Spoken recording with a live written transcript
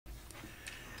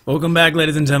Welcome back,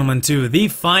 ladies and gentlemen, to the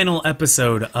final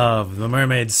episode of the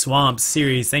Mermaid Swamp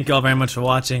series. Thank you all very much for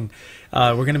watching.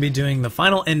 We're going to be doing the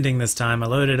final ending this time. I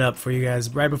loaded it up for you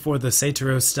guys right before the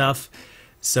Satiro stuff.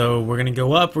 So we're going to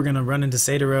go up, we're going to run into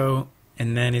Satiro,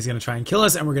 and then he's going to try and kill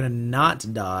us, and we're going to not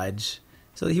dodge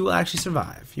so that he will actually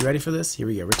survive. You ready for this? Here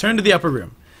we go. Return to the upper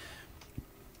room.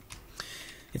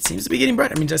 It seems to be getting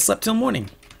bright. I mean, I slept till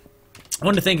morning. I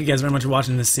want to thank you guys very much for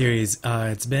watching this series.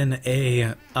 It's been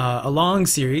a long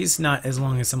series, not as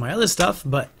long as some of my other stuff,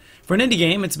 but for an indie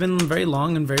game, it's been very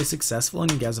long and very successful,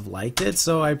 and you guys have liked it,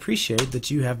 so I appreciate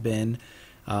that you have been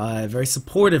very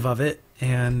supportive of it,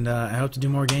 and I hope to do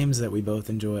more games that we both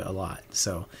enjoy a lot.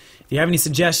 So if you have any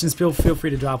suggestions, feel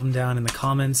free to drop them down in the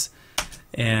comments,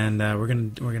 and we're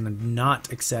gonna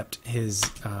not accept his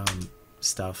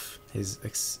stuff,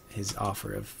 his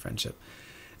offer of friendship.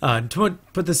 To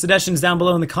put the suggestions down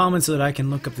below in the comments so that I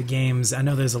can look up the games. I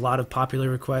know there's a lot of popular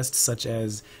requests, such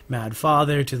as Mad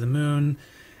Father, To the Moon,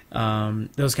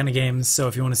 those kind of games. So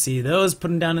if you want to see those, put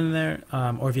them down in there.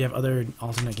 Or if you have other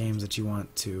alternate games that you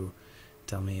want to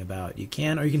tell me about, you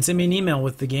can. Or you can send me an email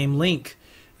with the game link,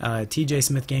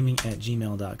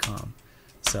 tjsmithgaming@gmail.com.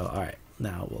 So, alright,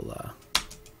 now we'll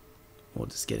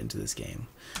just get into this game.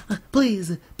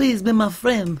 Please be my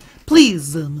friend.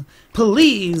 Please,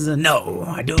 please. No,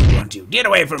 I don't want you. Get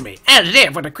away from me. As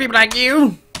if with a creep like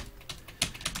you.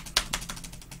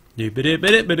 You got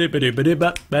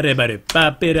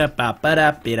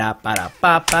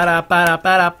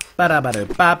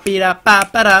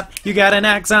an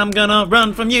axe, I'm gonna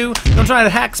run from you. Don't try to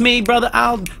hack me, brother,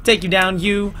 I'll take you down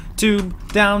down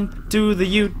to the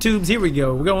YouTubes. Here we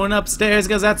go, we're going upstairs,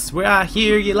 cause that's where I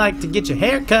hear you like to get your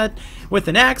hair cut with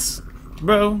an axe,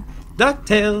 bro.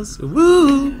 DuckTales,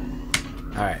 woo.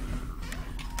 Alright.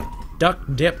 Duck,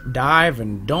 dip, dive,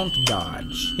 and don't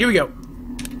dodge. Here we go.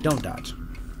 Don't dodge.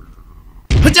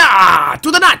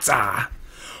 To the nuts!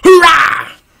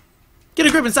 Hoorah! Get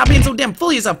a grip and stop being so damn full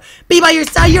of yourself. Be by your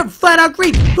side, you're a flat-out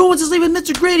creep. Who wants to sleep with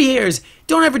Mr. Grady Hairs?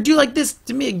 Don't ever do like this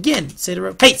to me again,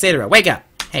 Satiro. Hey, Satiro, wake up.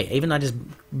 Hey, even I just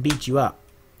beat you up.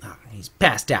 Oh, he's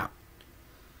passed out.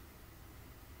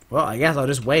 Well, I guess I'll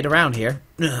just wait around here.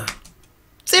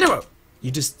 Satiro!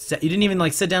 You didn't even,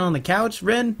 like, sit down on the couch,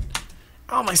 Ren?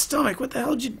 Oh, my stomach. What the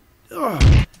hell did you... Oh.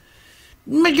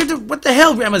 What the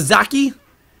hell, Ramazaki?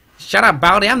 Shut up,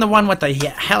 Bowdy. I'm the one with the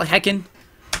hell heckin'.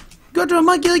 Go to a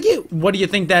monkey like you. What do you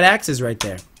think that axe is right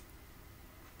there?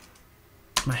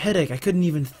 My headache. I couldn't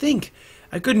even think.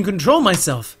 I couldn't control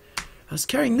myself. I was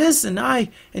carrying this, and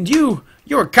you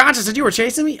were conscious that you were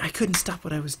chasing me? I couldn't stop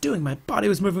what I was doing. My body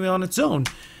was moving on its own.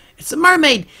 It's a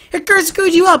mermaid. Her curse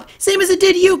screwed you up, same as it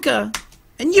did Yuka.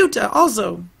 And Yuta,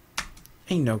 also.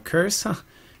 Ain't no curse, huh?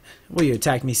 Will you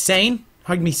attack me sane?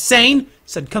 Hug me sane?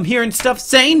 Said come here and stuff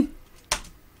sane?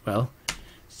 Well,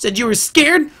 said you were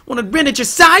scared, wanted Ren at your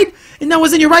side, and that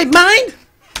was in your right mind?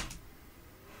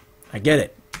 I get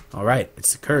it. Alright,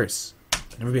 it's a curse.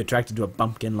 I'd never be attracted to a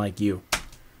bumpkin like you.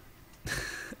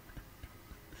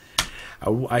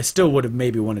 I still would have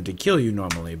maybe wanted to kill you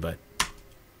normally, but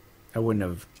I wouldn't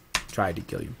have tried to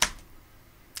kill you.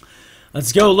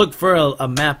 Let's go look for a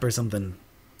map or something.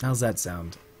 How's that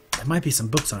sound? There might be some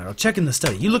books on it. I'll check in the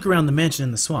study. You look around the mansion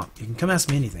in the swamp. You can come ask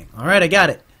me anything. Alright, I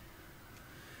got it.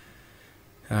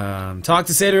 Talk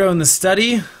to Satiro in the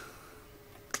study.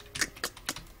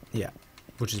 Yeah,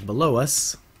 which is below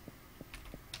us.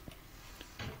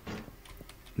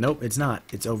 Nope, it's not.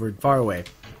 It's over far away.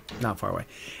 Not far away.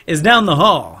 It's down the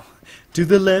hall. To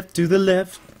the left, to the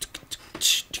left.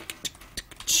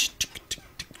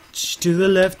 To the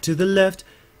left, to the left.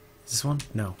 Is this one?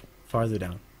 No. Farther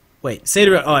down. Wait,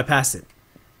 Satiro. Oh, I passed it.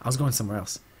 I was going somewhere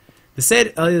else.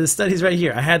 The study's right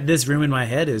here. I had this room in my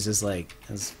head. It was just like,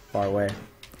 it was far away.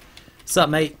 What's up,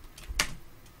 mate?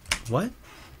 What?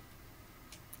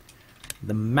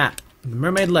 The map. The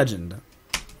Mermaid Legend.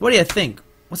 What do you think?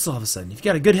 What's all of a sudden? You've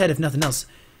got a good head, if nothing else.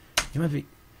 You might be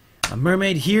a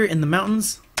mermaid here in the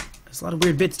mountains. There's a lot of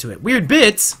weird bits to it. Weird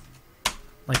bits?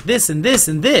 Like this and this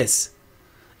and this.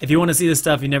 If you want to see this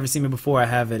stuff, you've never seen me before, I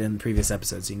have it in previous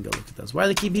episodes, so you can go look at those. Why do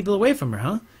they keep people away from her,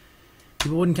 huh?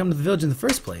 People wouldn't come to the village in the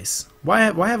first place. Why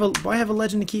have a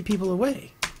legend to keep people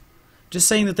away? Just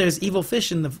saying that there's evil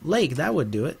fish in the lake, that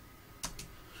would do it.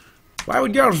 Why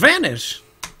would girls vanish?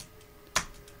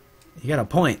 You got a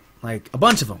point. Like, a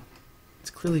bunch of them. It's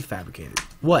clearly fabricated.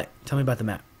 What? Tell me about the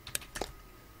map.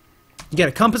 You got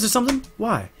a compass or something?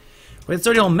 Why? Well, it's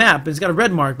already on map, but it's got a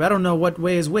red mark, but I don't know what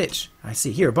way is which. I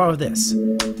see. Here, borrow this.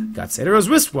 Got Satiro's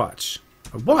wristwatch.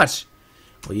 A watch.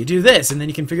 Well, you do this, and then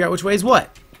you can figure out which way is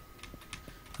what.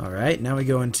 Alright, now we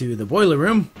go into the boiler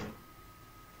room.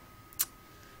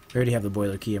 We already have the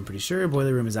boiler key, I'm pretty sure.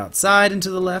 Boiler room is outside and to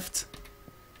the left.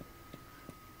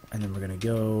 And then we're gonna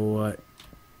go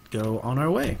on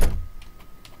our way.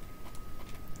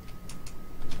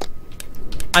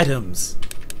 Items.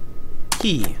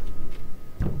 Key.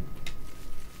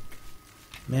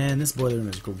 Man, this boiler room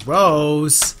is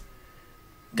gross.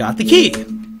 Got the key.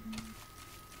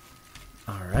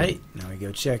 Alright, now we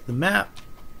go check the map.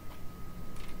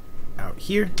 Out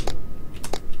here.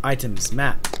 Items,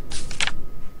 map.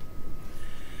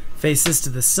 Faces to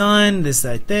the sun, this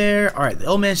right there. Alright, the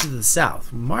old mansion to the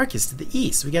south. Marcus to the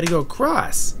east. We gotta go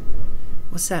across.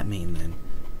 What's that mean then?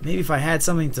 Maybe if I had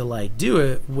something to like do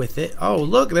it with it. Oh,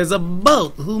 look, there's a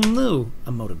boat. Who knew?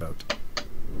 A motorboat.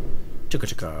 Chicka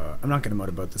chicka. I'm not gonna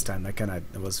motorboat this time.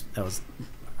 That was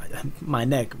my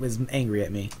neck was angry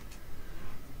at me.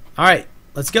 Alright,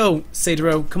 let's go,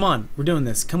 Sadero. Come on, we're doing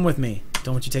this. Come with me.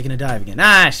 Don't want you taking a dive again.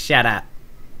 Ah, shut up.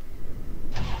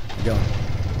 We're going.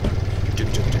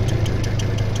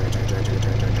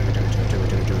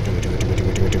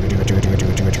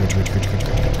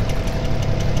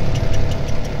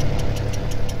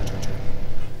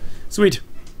 Sweet.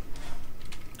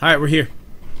 Alright, we're here.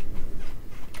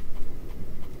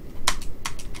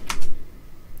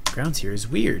 Grounds here is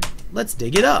weird. Let's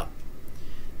dig it up.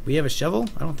 We have a shovel?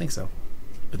 I don't think so.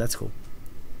 But that's cool.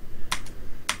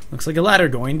 Looks like a ladder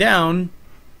going down.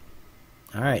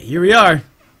 Alright, here we are.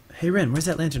 Hey Ren, where's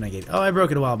that lantern I gave you? Oh, I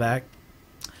broke it a while back.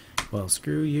 Well,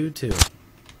 screw you too.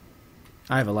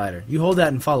 I have a lighter. You hold that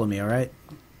and follow me, alright?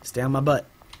 Stay on my butt.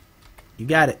 You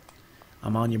got it.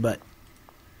 I'm on your butt.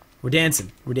 We're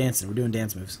dancing. We're dancing. We're doing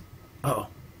dance moves. Uh-oh.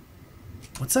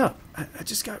 What's up? I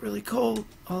just got really cold.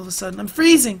 All of a sudden, I'm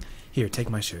freezing. Here,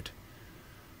 take my shirt.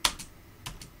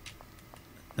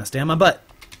 Now stay on my butt.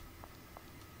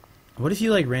 What if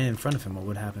you, like, ran in front of him? What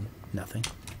would happen? Nothing.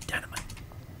 Dynamite.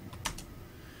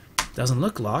 Doesn't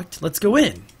look locked. Let's go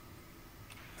in.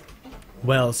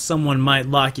 Well, someone might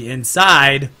lock you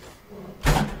inside.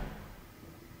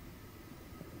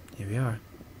 Here we are.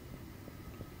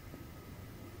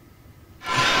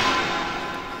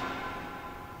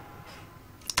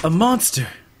 A monster!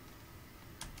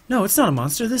 No, it's not a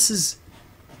monster. This is...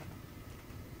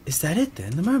 Is that it,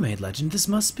 then? The mermaid legend? This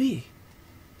must be.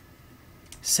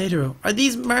 Sadero, are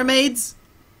these mermaids?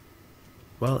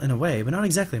 Well, in a way, but not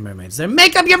exactly mermaids. They're...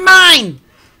 Make up your mind!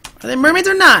 Are they mermaids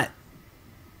or not?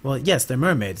 Well, yes, they're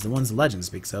mermaids, the ones the legend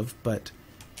speaks of, but...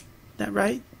 Is that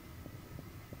right?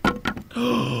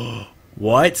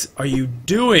 What are you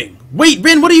doing? Wait,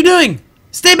 Rin, what are you doing?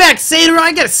 Stay back, Sadero!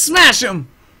 I gotta smash him!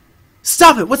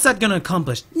 Stop it! What's that gonna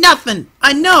accomplish? Nothing!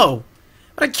 I know!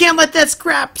 But I can't let that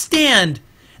scrap stand!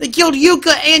 They killed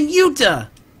Yuka and Yuta!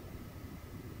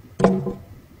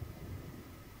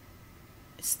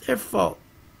 It's their fault.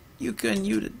 Yuka and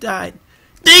Yuta died.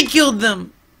 They killed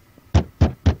them!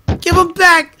 Give them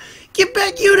back! Get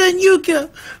back Yuta and Yuka!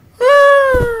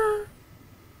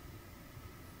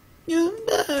 Give them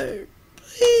back!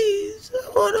 Please! I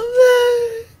want them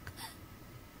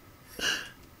back!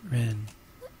 Ren.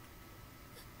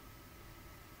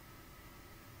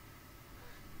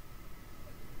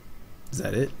 Is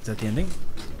that it? Is that the ending?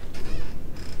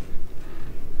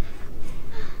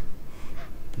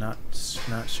 Not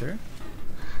sure.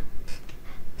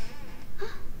 I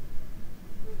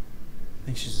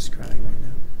think she's just crying right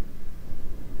now.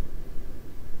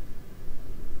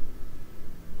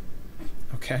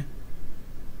 Okay.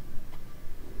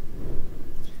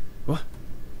 What?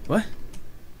 What?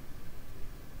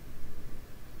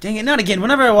 Dang it, not again.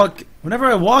 Whenever I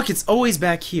walk, it's always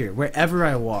back here. Wherever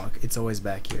I walk, it's always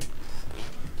back here.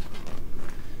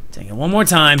 Dang it, one more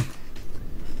time.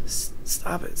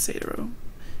 Stop it, Sadero.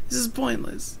 This is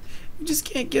pointless. We just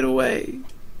can't get away.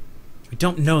 We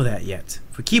don't know that yet.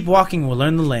 If we keep walking, we'll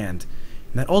learn the land.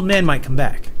 And that old man might come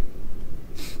back.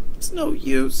 It's no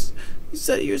use. You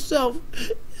said it yourself.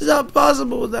 It's not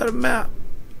possible without a map.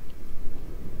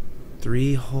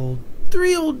 3 whole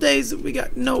days that we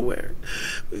got nowhere.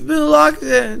 We've been locked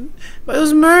in by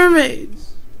those mermaids.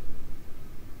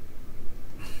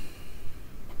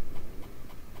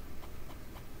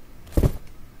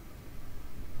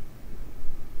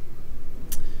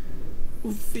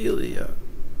 Ophelia.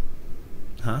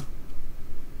 Huh?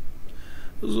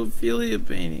 Those Ophelia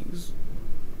paintings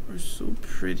are so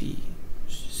pretty.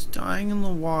 She's dying in the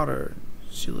water.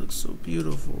 She looks so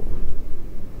beautiful.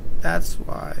 That's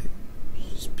why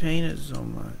she's painted so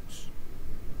much.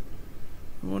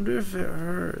 I wonder if it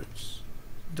hurts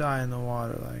to die in the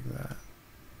water like that.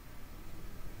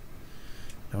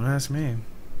 Don't ask me.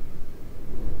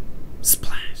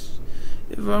 Splash.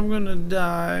 If I'm gonna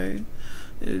die,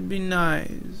 it'd be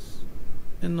nice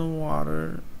in the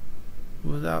water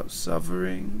without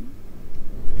suffering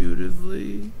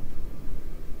beautifully.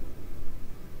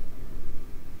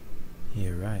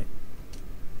 You're right.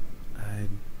 I'd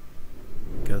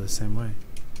go the same way.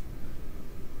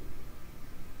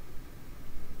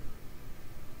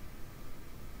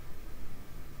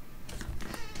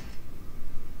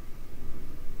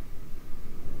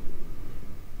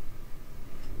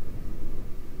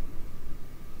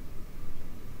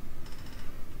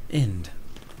 End.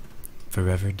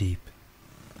 Forever deep.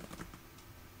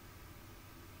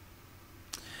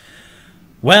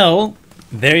 Well,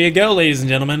 there you go, ladies and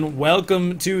gentlemen.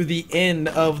 Welcome to the end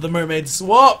of the Mermaid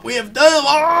Swamp. We have done it.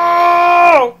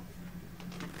 Oh!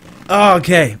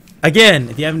 Okay. Again,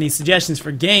 if you have any suggestions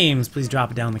for games, please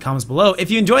drop it down in the comments below.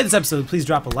 If you enjoyed this episode, please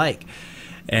drop a like.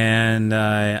 And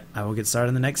I will get started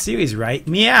on the next series, right?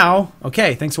 Meow.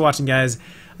 Okay, thanks for watching, guys.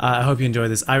 I hope you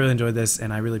enjoyed this. I really enjoyed this,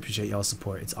 and I really appreciate y'all's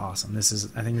support. It's awesome. I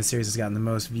think this series has gotten the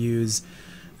most views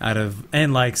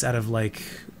and likes out of like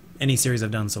any series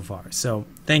I've done so far. So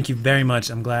thank you very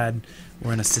much. I'm glad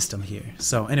we're in a system here.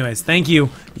 So anyways, thank you.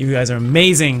 You guys are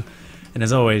amazing. And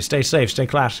as always, stay safe, stay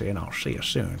classy, and I'll see you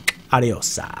soon.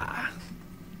 Adios.